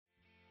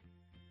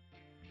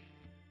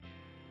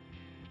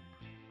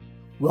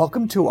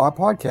Welcome to our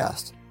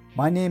podcast.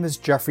 My name is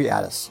Jeffrey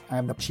Addis. I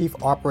am the Chief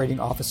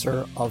Operating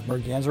Officer of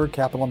Merganser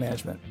Capital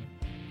Management.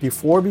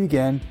 Before we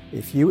begin,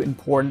 a few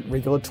important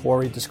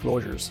regulatory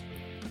disclosures.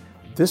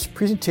 This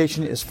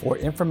presentation is for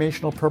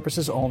informational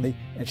purposes only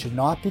and should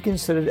not be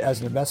considered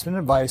as an investment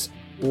advice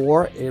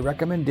or a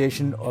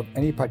recommendation of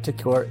any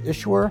particular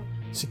issuer,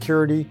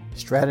 security,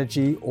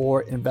 strategy,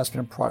 or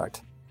investment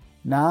product.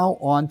 Now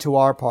on to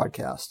our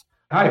podcast.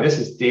 Hi, this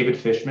is David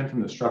Fishman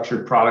from the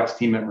Structured Products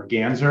team at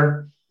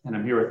Merganser, and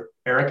I'm here with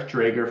Eric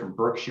Draeger from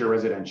Berkshire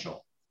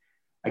Residential.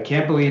 I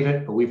can't believe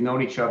it, but we've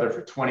known each other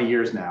for 20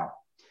 years now.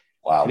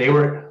 Wow.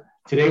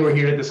 Today we're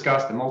here to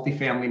discuss the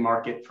multifamily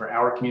market for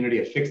our community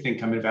of fixed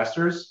income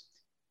investors.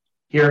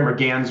 Here at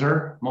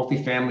Merganser,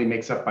 multifamily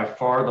makes up by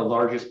far the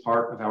largest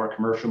part of our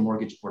commercial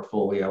mortgage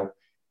portfolio,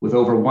 with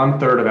over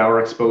 1/3 of our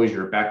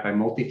exposure backed by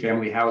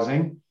multifamily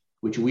housing,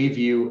 which we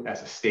view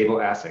as a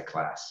stable asset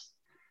class.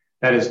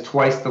 That is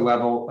twice the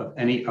level of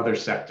any other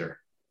sector.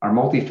 Our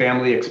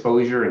multifamily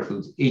exposure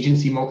includes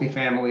agency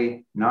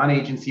multifamily,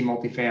 non-agency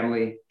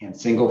multifamily, and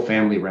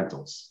single-family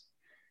rentals.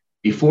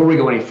 Before we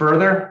go any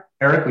further,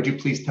 Eric, would you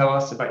please tell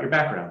us about your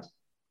background?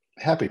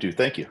 Happy to,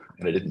 thank you.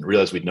 And I didn't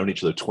realize we'd known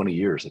each other 20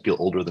 years. I feel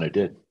older than I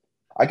did.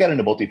 I got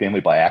into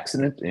multifamily by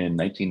accident in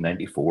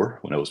 1994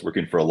 when I was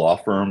working for a law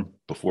firm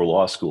before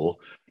law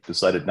school.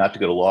 Decided not to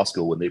go to law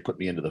school when they put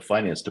me into the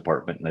finance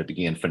department, and I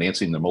began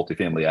financing their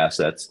multifamily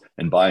assets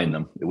and buying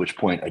them, at which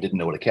point I didn't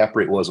know what a cap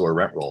rate was or a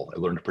rent roll. I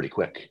learned pretty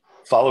quick.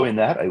 Following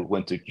that, I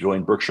went to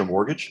join Berkshire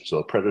Mortgage, so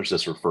a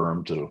predecessor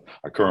firm to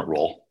our current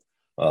role,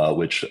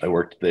 which I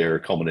worked there,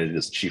 culminated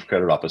as chief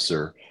credit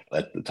officer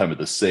at the time of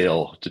the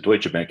sale to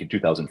Deutsche Bank in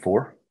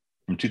 2004.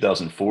 From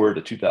 2004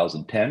 to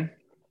 2010,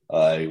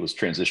 I was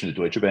transitioned to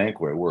Deutsche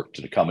Bank, where I worked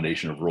in a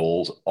combination of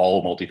roles,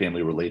 all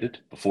multifamily related,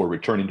 before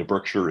returning to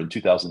Berkshire in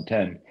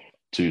 2010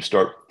 to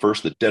start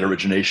first the debt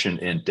origination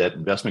and debt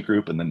investment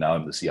group, and then now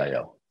I'm the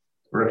CIO.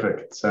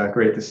 Terrific. It's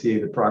great to see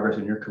the progress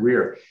in your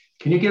career.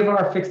 Can you give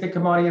our fixed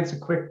income audience a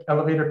quick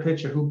elevator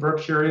pitch of who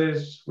Berkshire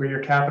is, where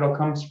your capital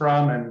comes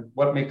from, and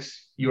what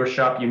makes your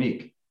shop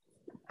unique?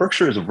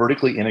 Berkshire is a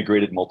vertically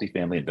integrated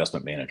multifamily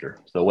investment manager.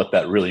 So what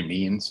that really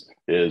means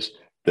is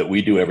that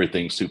we do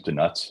everything soup to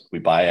nuts. We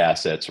buy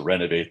assets,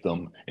 renovate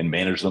them, and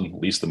manage them,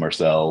 lease them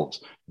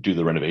ourselves, do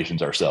the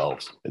renovations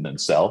ourselves, and then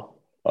sell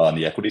on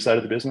the equity side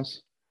of the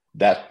business.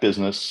 That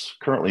business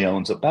currently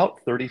owns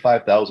about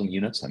 35,000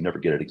 units. I never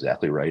get it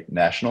exactly right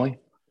nationally,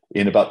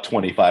 in about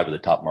 25 of the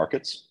top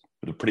markets,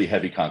 with a pretty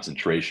heavy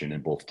concentration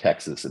in both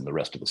Texas and the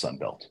rest of the Sun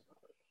Belt.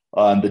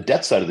 On the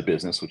debt side of the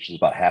business, which is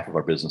about half of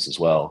our business as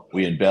well,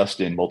 we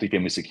invest in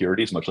multifamily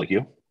securities, much like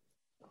you.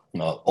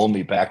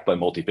 Only backed by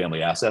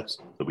multifamily assets,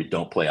 so we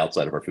don't play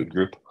outside of our food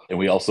group. And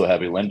we also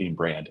have a lending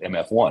brand,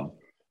 MF1,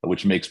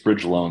 which makes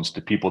bridge loans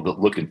to people that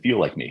look and feel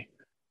like me,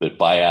 that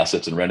buy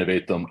assets and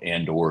renovate them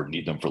and or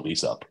need them for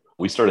lease up.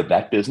 We started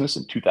that business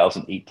in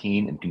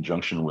 2018 in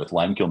conjunction with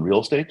Limekiln Real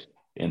Estate.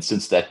 And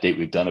since that date,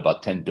 we've done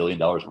about $10 billion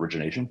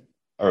origination.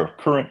 Our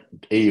current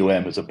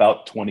AUM is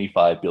about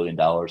 $25 billion.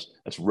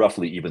 That's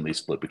roughly evenly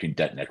split between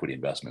debt and equity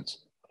investments.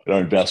 And our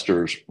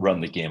investors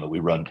run the gamut. We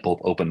run both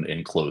open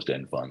and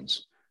closed-end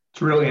funds.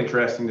 It's really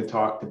interesting to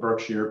talk to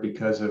Berkshire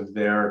because of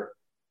their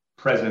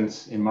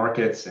presence in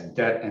markets and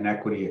debt and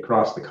equity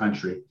across the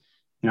country.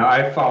 You know,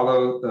 I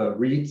follow the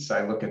REITs.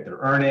 I look at their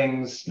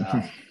earnings.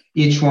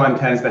 Each one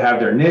tends to have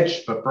their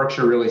niche, but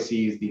Berkshire really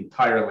sees the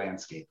entire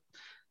landscape.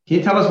 Can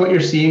you tell us what you're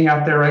seeing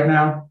out there right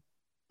now?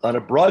 On a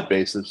broad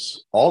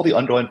basis, all the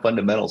underlying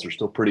fundamentals are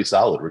still pretty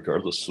solid,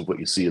 regardless of what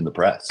you see in the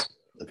press.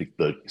 I think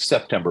the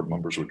September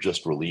numbers were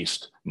just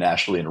released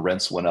nationally, and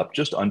rents went up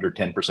just under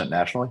 10%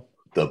 nationally.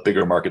 The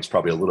bigger markets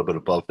probably a little bit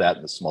above that,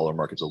 and the smaller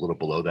markets a little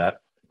below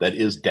that. That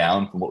is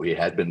down from what we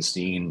had been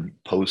seeing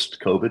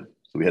post-COVID.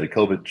 So we had a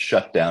COVID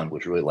shutdown,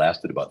 which really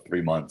lasted about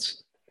 3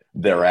 months.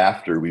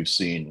 Thereafter, we've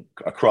seen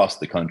across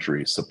the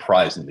country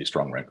surprisingly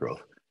strong rent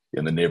growth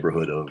in the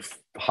neighborhood of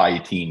high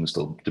teens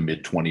to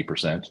mid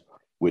 20%,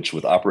 which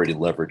with operating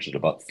leverage at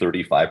about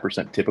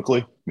 35%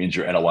 typically means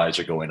your NOIs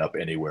are going up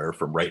anywhere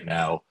from right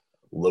now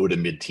low to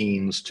mid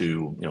teens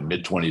to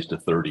mid 20s to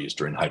 30s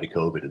during height of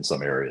COVID in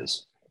some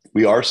areas.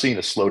 We are seeing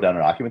a slowdown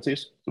in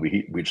occupancies. So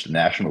we reached a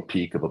national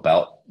peak of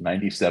about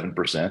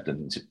 97%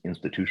 in the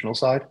institutional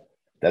side.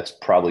 That's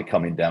probably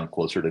coming down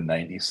closer to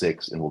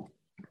 96 and will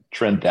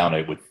trend down,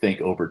 I would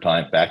think, over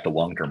time back to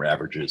long-term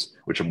averages,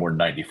 which are more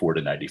 94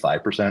 to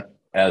 95%.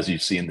 As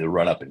you've seen the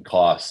run up in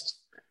costs,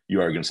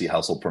 you are going to see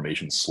household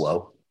formation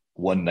slow.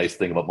 One nice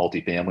thing about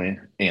multifamily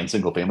and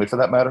single family for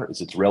that matter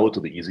is it's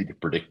relatively easy to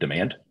predict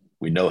demand.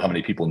 We know how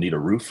many people need a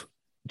roof.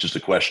 It's just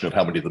a question of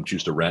how many of them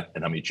choose to rent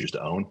and how many choose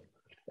to own.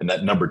 And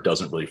that number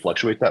doesn't really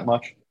fluctuate that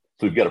much.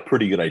 So we've got a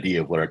pretty good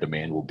idea of what our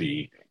demand will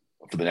be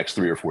for the next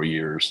 3 or 4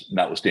 years,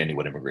 notwithstanding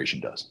what immigration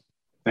does.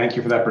 Thank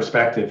you for that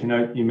perspective. You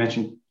know, you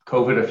mentioned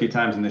COVID a few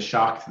times and the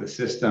shock to the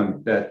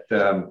system that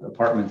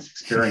apartments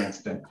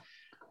experienced. And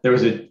there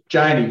was a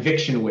giant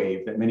eviction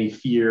wave that many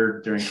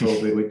feared during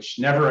COVID, which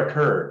never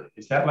occurred.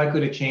 Is that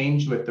likely to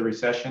change with the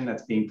recession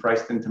that's being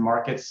priced into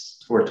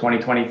markets for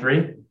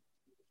 2023?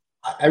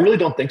 I really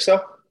don't think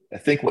so. I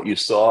think what you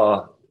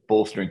saw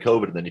both during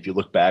COVID and then if you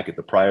look back at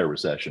the prior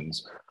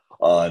recessions,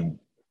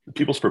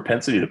 people's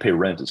propensity to pay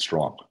rent is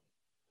strong.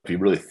 If you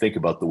really think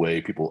about the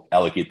way people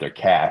allocate their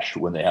cash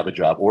when they have a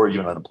job or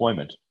even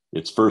unemployment,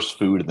 it's first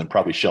food and then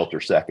probably shelter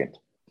second.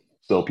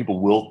 So people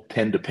will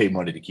tend to pay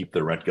money to keep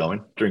their rent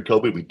going. During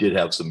COVID, we did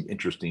have some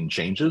interesting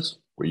changes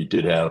where you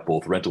did have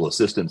both rental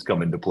assistance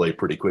come into play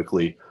pretty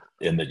quickly,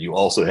 and that you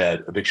also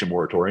had eviction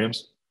moratoriums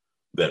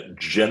that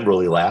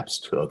generally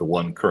lapsed. The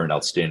one current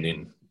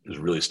outstanding is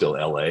really still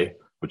LA,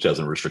 which has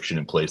a restriction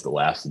in place that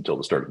lasts until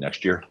the start of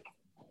next year.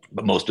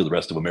 But most of the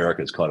rest of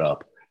America is caught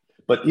up.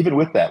 But even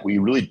with that, we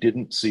really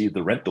didn't see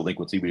the rent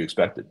delinquency we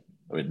expected.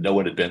 I mean, no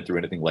one had been through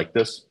anything like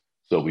this,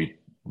 so we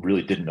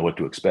really didn't know what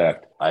to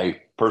expect.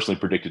 I personally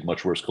predicted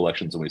much worse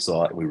collections than we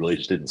saw, and we really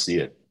just didn't see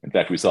it. In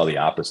fact, we saw the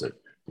opposite.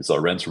 We saw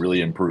rents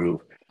really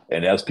improve.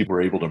 And as people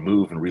were able to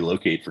move and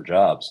relocate for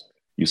jobs,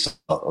 you saw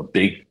a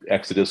big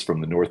exodus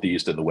from the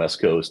Northeast and the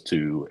West Coast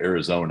to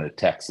Arizona,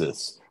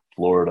 Texas,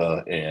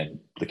 Florida, and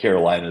the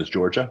Carolinas,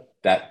 Georgia.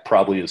 That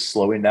probably is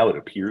slowing now. It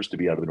appears to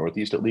be out of the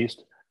Northeast at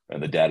least.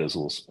 And the data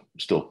is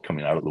still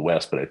coming out of the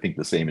West, but I think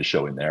the same is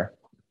showing there.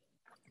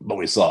 But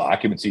we saw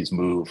occupancies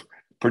move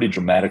pretty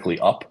dramatically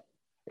up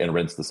and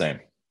rents the same.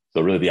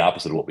 So really the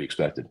opposite of what we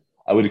expected.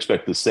 I would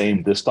expect the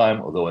same this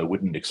time, although I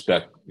wouldn't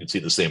expect you'd see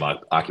the same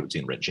occupancy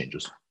and rent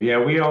changes.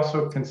 Yeah, we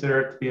also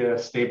consider it to be a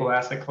stable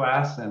asset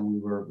class, and we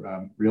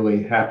were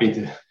really happy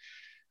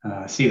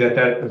to see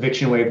that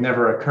eviction wave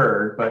never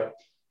occurred. But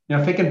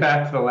thinking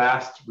back to the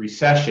last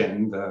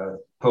recession, the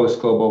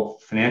post-global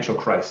financial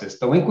crisis,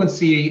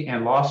 delinquency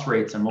and loss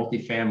rates in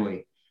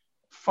multifamily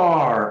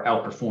far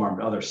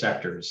outperformed other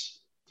sectors.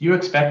 Do you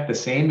expect the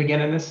same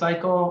again in this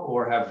cycle,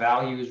 or have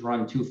values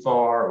run too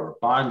far or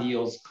bond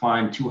yields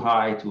climb too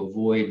high to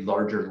avoid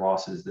larger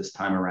losses this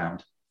time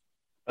around?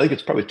 I think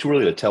it's probably too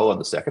early to tell on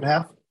the second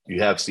half.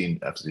 You have seen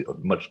a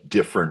much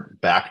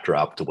different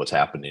backdrop to what's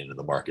happening in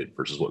the market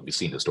versus what we've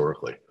seen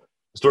historically.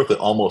 Historically,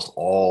 almost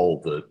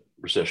all the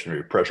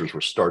recessionary pressures were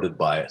started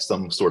by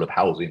some sort of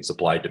housing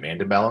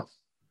supply-demand imbalance.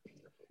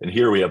 And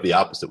here we have the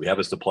opposite. We have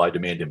a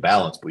supply-demand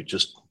imbalance, but we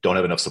just don't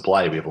have enough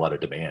supply. We have a lot of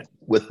demand.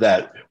 With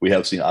that, we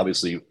have seen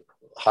obviously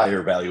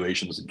higher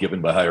valuations given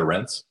by higher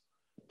rents,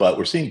 but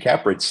we're seeing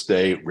cap rates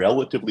stay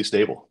relatively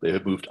stable. They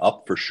have moved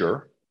up for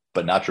sure,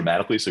 but not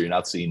dramatically. So you're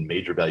not seeing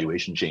major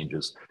valuation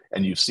changes.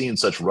 And you've seen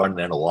such run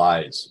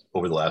NOIs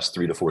over the last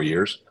 3 to 4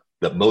 years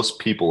that most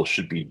people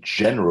should be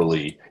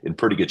generally in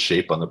pretty good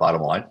shape on the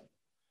bottom line.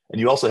 And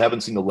you also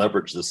haven't seen the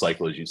leverage this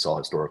cycle as you saw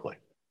historically.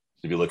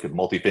 If you look at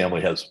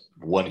multifamily has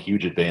one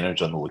huge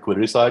advantage on the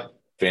liquidity side.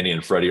 Fannie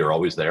and Freddie are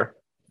always there,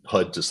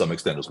 HUD to some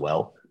extent as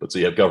well. But so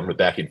you have government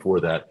backing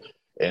for that.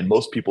 And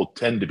most people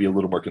tend to be a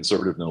little more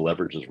conservative in the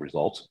leverage as a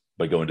result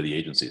by going to the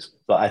agencies.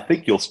 So I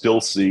think you'll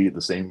still see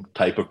the same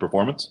type of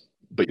performance,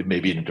 but it may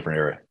be in a different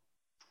area.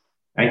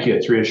 Thank you.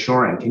 It's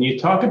reassuring. Can you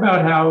talk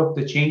about how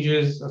the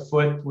changes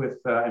afoot with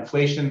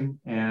inflation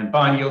and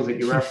bond yields that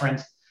you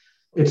referenced?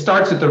 It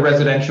starts at the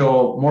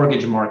residential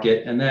mortgage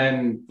market and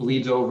then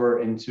bleeds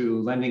over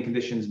into lending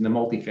conditions in the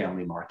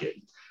multifamily market.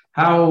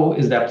 How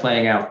is that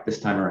playing out this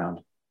time around?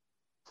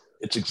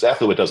 It's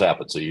exactly what does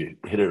happen. So you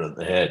hit it on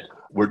the head.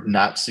 We're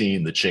not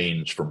seeing the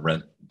change from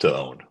rent to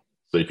own.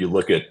 So if you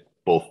look at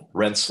both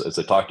rents, as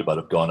I talked about,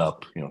 have gone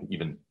up,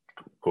 even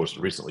of course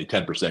recently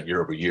 10%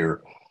 year over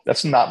year.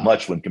 That's not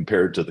much when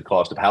compared to the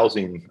cost of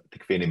housing. I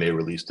think Fannie Mae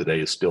released today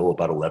is still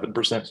about 11%,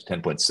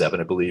 10.7,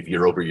 I believe,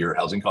 year over year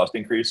housing cost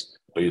increase.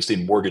 But you've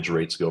seen mortgage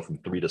rates go from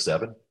 3 to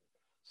 7.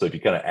 So if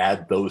you kind of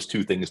add those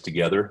two things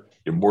together,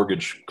 your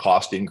mortgage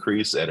cost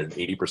increase at an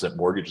 80%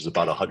 mortgage is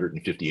about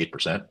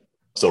 158%.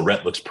 So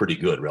rent looks pretty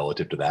good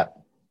relative to that.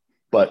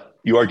 But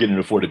you are getting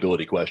an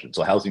affordability question.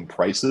 So housing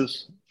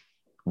prices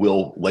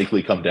will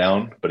likely come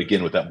down. But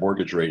again, with that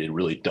mortgage rate, it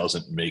really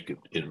doesn't make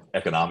it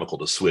economical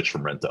to switch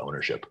from rent to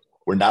ownership.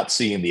 We're not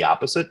seeing the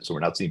opposite. So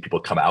we're not seeing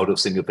people come out of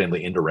single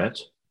family into rent.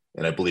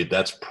 And I believe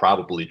that's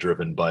probably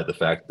driven by the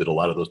fact that a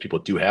lot of those people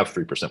do have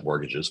 3%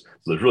 mortgages.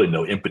 So there's really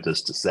no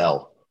impetus to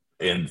sell.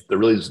 And there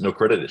really is no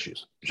credit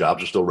issues.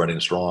 Jobs are still running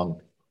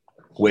strong.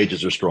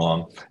 Wages are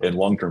strong. And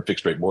long-term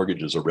fixed rate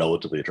mortgages are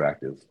relatively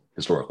attractive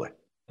historically.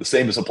 The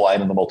same is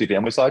applied on the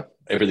multifamily side.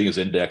 Everything is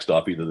indexed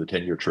off either the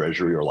 10-year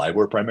treasury or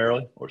LIBOR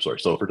primarily,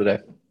 SOFR today.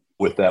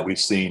 With that, we've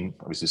seen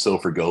obviously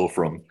SOFR go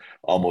from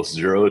almost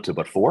 0 to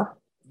about 4.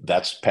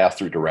 That's passed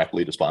through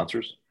directly to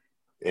sponsors.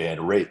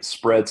 And rate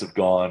spreads have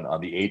gone on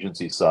the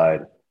agency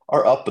side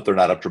are up, but they're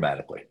not up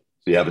dramatically.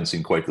 So you haven't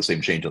seen quite the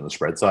same change on the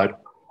spread side.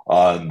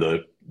 On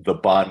the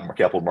bond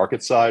capital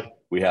market side,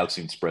 we have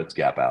seen spreads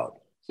gap out.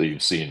 So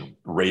you've seen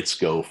rates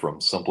go from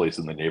someplace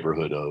in the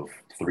neighborhood of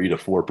 3 to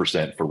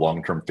 4% for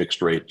long-term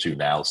fixed rate to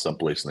now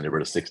someplace in the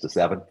neighborhood of 6 to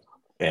 7.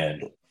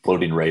 And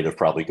floating rate have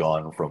probably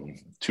gone from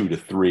 2 to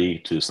 3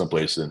 to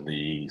someplace in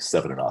the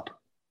 7 and up.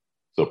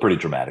 So pretty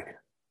dramatic.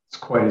 It's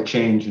quite a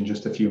change in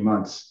just a few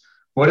months.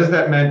 What has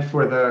that meant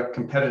for the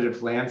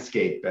competitive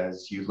landscape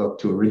as you look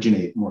to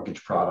originate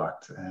mortgage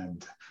product?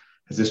 And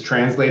Has this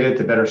translated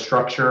to better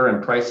structure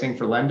and pricing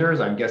for lenders?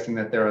 I'm guessing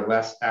that there are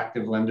less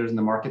active lenders in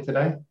the market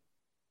today.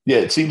 Yeah,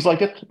 it seems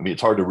like it. I mean,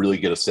 it's hard to really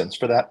get a sense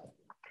for that,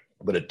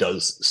 but it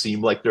does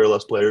seem like there are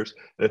less players.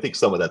 And I think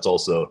some of that's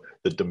also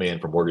the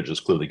demand for mortgages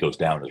clearly goes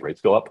down as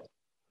rates go up.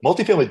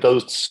 Multifamily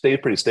does stay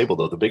pretty stable,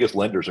 though. The biggest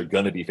lenders are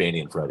going to be Fannie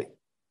and Freddie.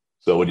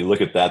 So when you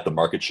look at that, the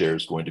market share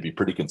is going to be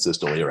pretty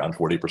consistently around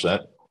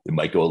 40%. It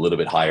might go a little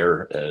bit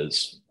higher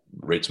as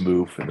rates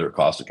move and their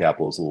cost of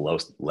capital is a little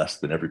less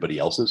than everybody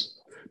else's.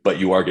 But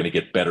you are going to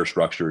get better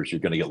structures. You're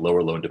going to get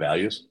lower loan to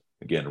values.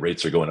 Again,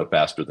 rates are going up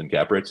faster than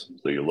cap rates.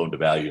 So your loan to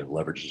value and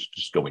leverage is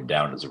just going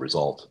down as a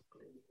result.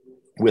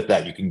 With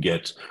that, you can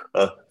get,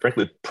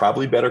 frankly,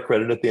 probably better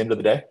credit at the end of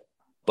the day,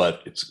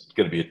 but it's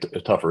going to be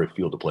a tougher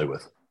field to play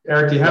with.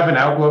 Eric, do you have an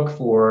outlook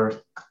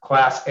for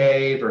Class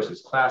A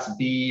versus Class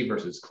B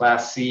versus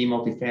Class C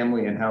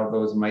multifamily and how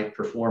those might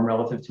perform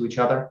relative to each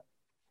other?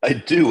 I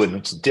do, and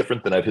it's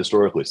different than I've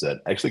historically said.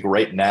 Actually,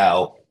 right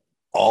now,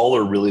 all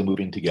are really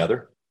moving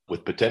together,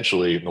 with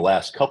potentially in the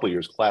last couple of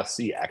years, Class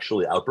C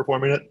actually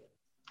outperforming it.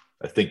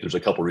 I think there's a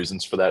couple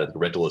reasons for that. I think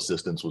rental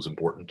assistance was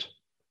important.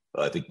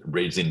 I think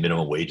raising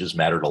minimum wages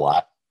mattered a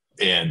lot.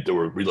 And there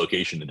were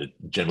relocation into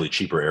generally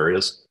cheaper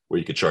areas where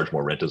you could charge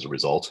more rent as a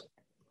result.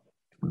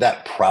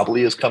 That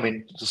probably is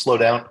coming to slow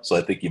down. So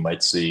I think you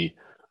might see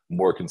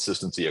more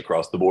consistency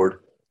across the board.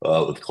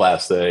 With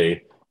Class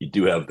A, you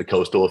do have the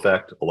coastal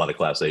effect. A lot of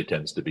Class A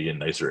tends to be in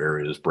nicer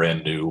areas,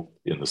 brand new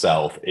in the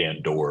South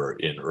and or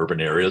in urban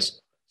areas.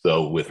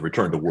 So with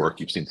return to work,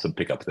 you've seen some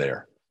pickup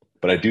there.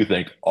 But I do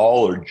think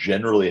all are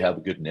generally have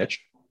a good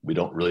niche. We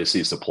don't really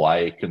see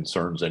supply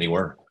concerns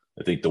anywhere.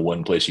 I think the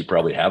one place you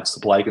probably have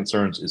supply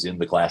concerns is in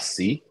the Class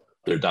C.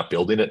 They're not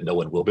building it. No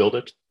one will build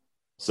it.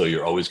 So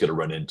you're always going to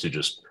run into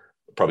just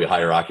probably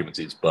higher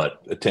occupancies,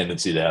 but a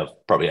tendency to have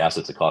probably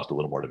assets that cost a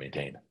little more to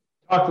maintain.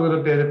 Talk a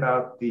little bit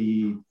about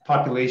the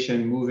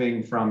population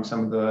moving from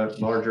some of the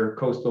larger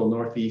coastal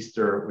Northeast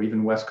or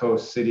even West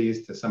Coast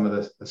cities to some of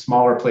the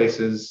smaller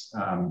places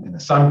in the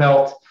Sun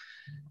Belt.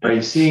 Are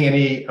you seeing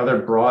any other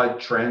broad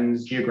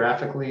trends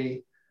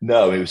geographically?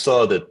 No, we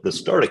saw that the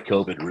start of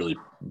COVID really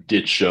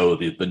did show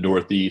the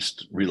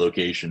Northeast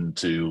relocation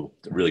to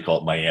really call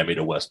it Miami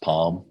to West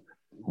Palm,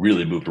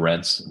 really moved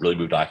rents, really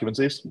moved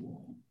occupancies.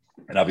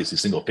 And obviously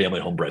single family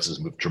home prices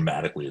moved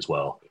dramatically as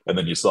well. And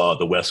then you saw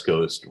the West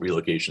Coast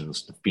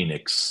relocations to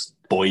Phoenix,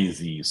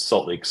 Boise,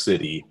 Salt Lake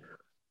City,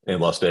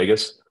 and Las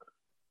Vegas.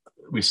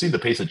 We've seen the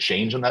pace of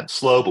change in that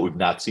slow, but we've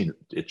not seen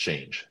it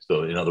change.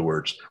 So in other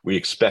words, we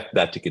expect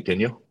that to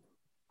continue.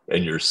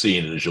 And you're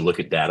seeing it as you look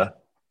at data.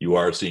 You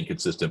are seeing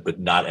consistent, but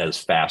not as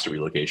fast a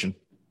relocation.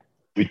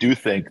 We do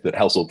think that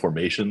household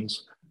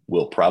formations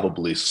will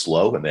probably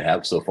slow, and they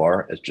have so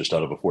far, as just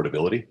out of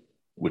affordability,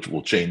 which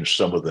will change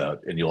some of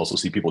that. And you'll also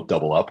see people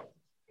double up.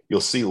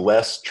 You'll see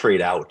less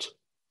trade out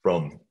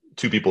from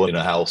two people in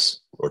a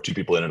house or two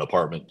people in an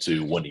apartment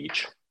to one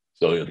each.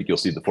 So I think you'll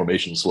see the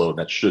formation slow, and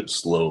that should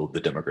slow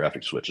the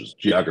demographic switches,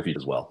 geography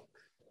as well.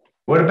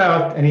 What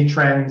about any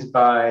trends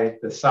by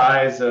the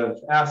size of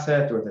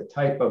asset or the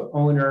type of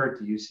owner?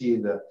 Do you see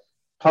the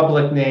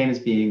public names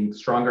being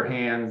stronger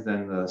hands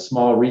than the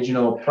small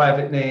regional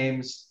private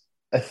names?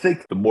 I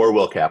think the more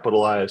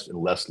well-capitalized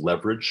and less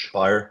leverage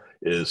buyer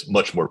is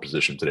much more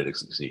positioned today to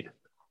succeed.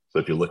 So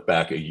if you look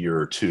back a year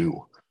or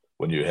two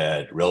when you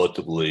had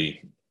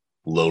relatively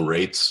low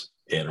rates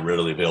and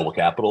readily available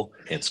capital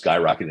and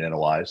skyrocketing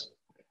NOIs,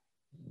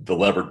 the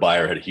levered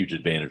buyer had a huge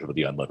advantage over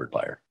the unlevered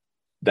buyer.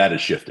 That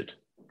has shifted.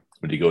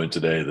 When you go in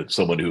today, that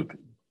someone who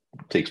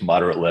takes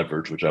moderate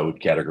leverage, which I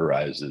would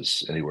categorize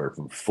as anywhere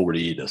from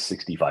 40 to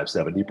 65,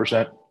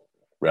 70%,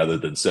 rather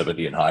than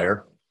 70 and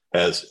higher,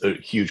 has a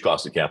huge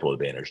cost of capital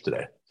advantage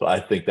today. So I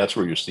think that's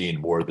where you're seeing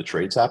more of the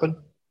trades happen.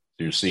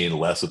 You're seeing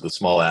less of the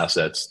small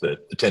assets that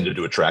tended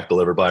to attract the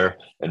levered buyer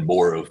and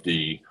more of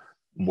the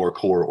more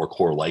core or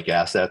core-like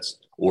assets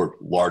or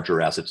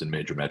larger assets in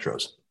major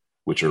metros,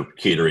 which are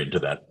catering to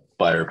that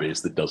buyer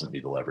base that doesn't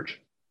need the leverage.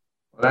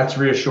 Well, that's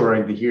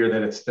reassuring to hear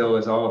that it still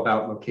is all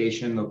about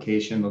location,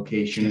 location,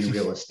 location in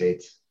real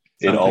estate.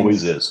 It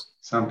always is.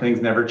 Some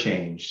things never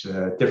change.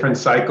 Different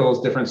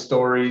cycles, different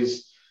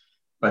stories,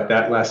 but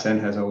that lesson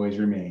has always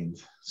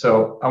remained.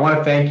 So I want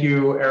to thank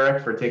you,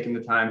 Eric, for taking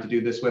the time to do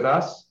this with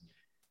us.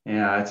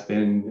 It's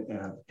been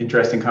an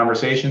interesting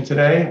conversation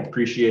today. I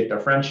appreciate our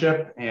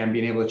friendship and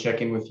being able to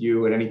check in with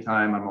you at any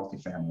time on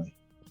multifamily.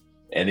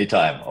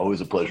 Anytime.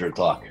 Always a pleasure to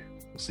talk.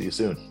 We'll see you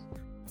soon.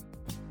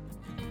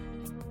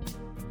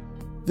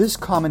 This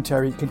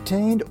commentary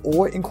contained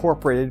or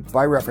incorporated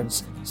by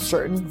reference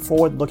certain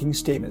forward-looking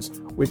statements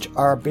which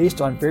are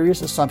based on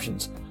various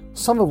assumptions,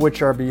 some of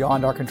which are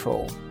beyond our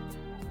control.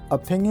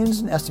 Opinions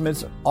and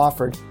estimates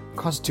offered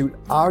constitute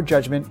our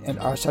judgment and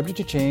are subject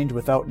to change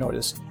without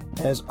notice,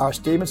 as are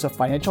statements of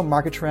financial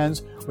market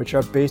trends which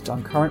are based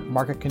on current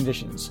market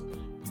conditions.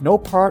 No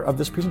part of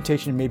this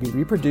presentation may be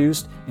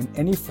reproduced in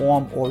any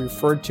form or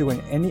referred to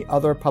in any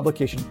other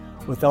publication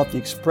without the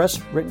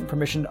express written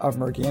permission of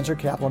Merganser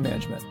Capital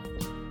Management.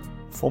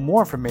 For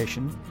more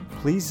information,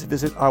 please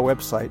visit our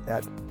website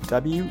at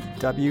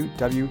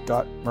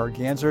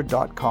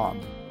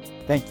www.merganser.com.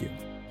 Thank you.